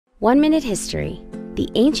1-minute history. The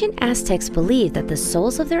ancient Aztecs believed that the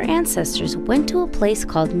souls of their ancestors went to a place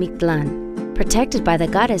called Mictlan, protected by the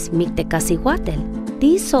goddess Mictecacihuatl.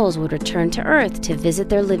 These souls would return to Earth to visit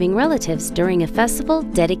their living relatives during a festival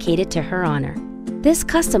dedicated to her honor. This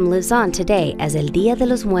custom lives on today as El Día de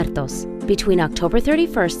los Muertos. Between October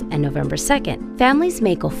 31st and November 2nd, families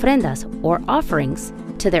make ofrendas or offerings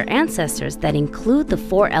to their ancestors that include the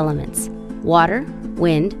 4 elements: water,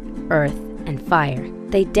 wind, earth, and fire.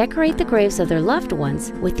 They decorate the graves of their loved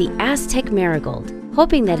ones with the Aztec marigold,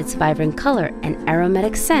 hoping that its vibrant color and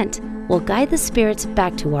aromatic scent will guide the spirits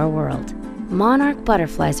back to our world. Monarch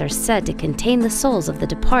butterflies are said to contain the souls of the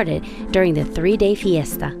departed during the 3-day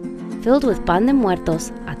fiesta. Filled with pan de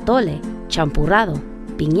muertos, atole, champurrado,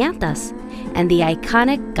 pinatas, and the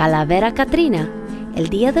iconic Calavera Catrina, El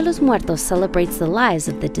Día de los Muertos celebrates the lives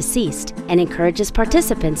of the deceased and encourages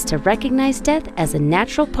participants to recognize death as a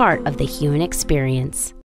natural part of the human experience.